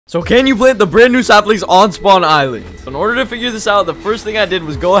So can you plant the brand new saplings on Spawn Island? In order to figure this out, the first thing I did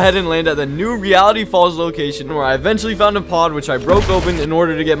was go ahead and land at the new Reality Falls location, where I eventually found a pod which I broke open in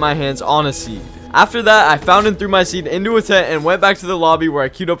order to get my hands on a seed. After that, I found and threw my seed into a tent and went back to the lobby where I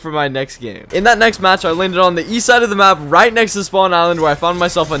queued up for my next game. In that next match, I landed on the east side of the map right next to Spawn Island, where I found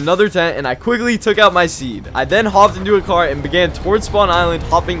myself another tent and I quickly took out my seed. I then hopped into a car and began towards Spawn Island,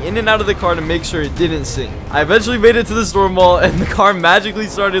 hopping in and out of the car to make sure it didn't sink. I eventually made it to the storm wall and the car magically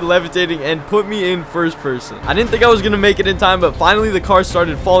started levitating and put me in first person. I didn't think I was going to make it in time, but finally the car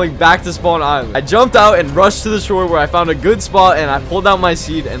started falling back to Spawn Island. I jumped out and rushed to the shore where I found a good spot and I pulled out my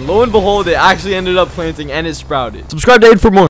seed, and lo and behold, it actually ended up planting and it sprouted. Subscribe to Aid for more.